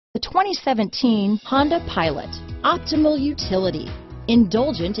2017 Honda Pilot. Optimal utility,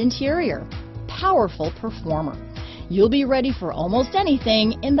 indulgent interior, powerful performer. You'll be ready for almost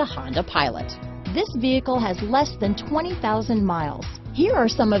anything in the Honda Pilot. This vehicle has less than 20,000 miles. Here are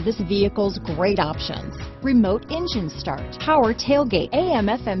some of this vehicle's great options: remote engine start, power tailgate,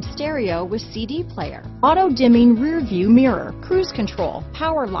 AM/FM stereo with CD player, auto dimming rear view mirror, cruise control,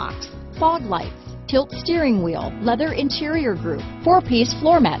 power locks, fog lights, tilt steering wheel, leather interior group, 4-piece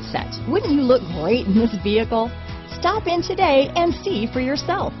floor mat set. Wouldn't you look great in this vehicle? Stop in today and see for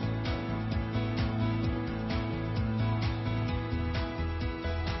yourself.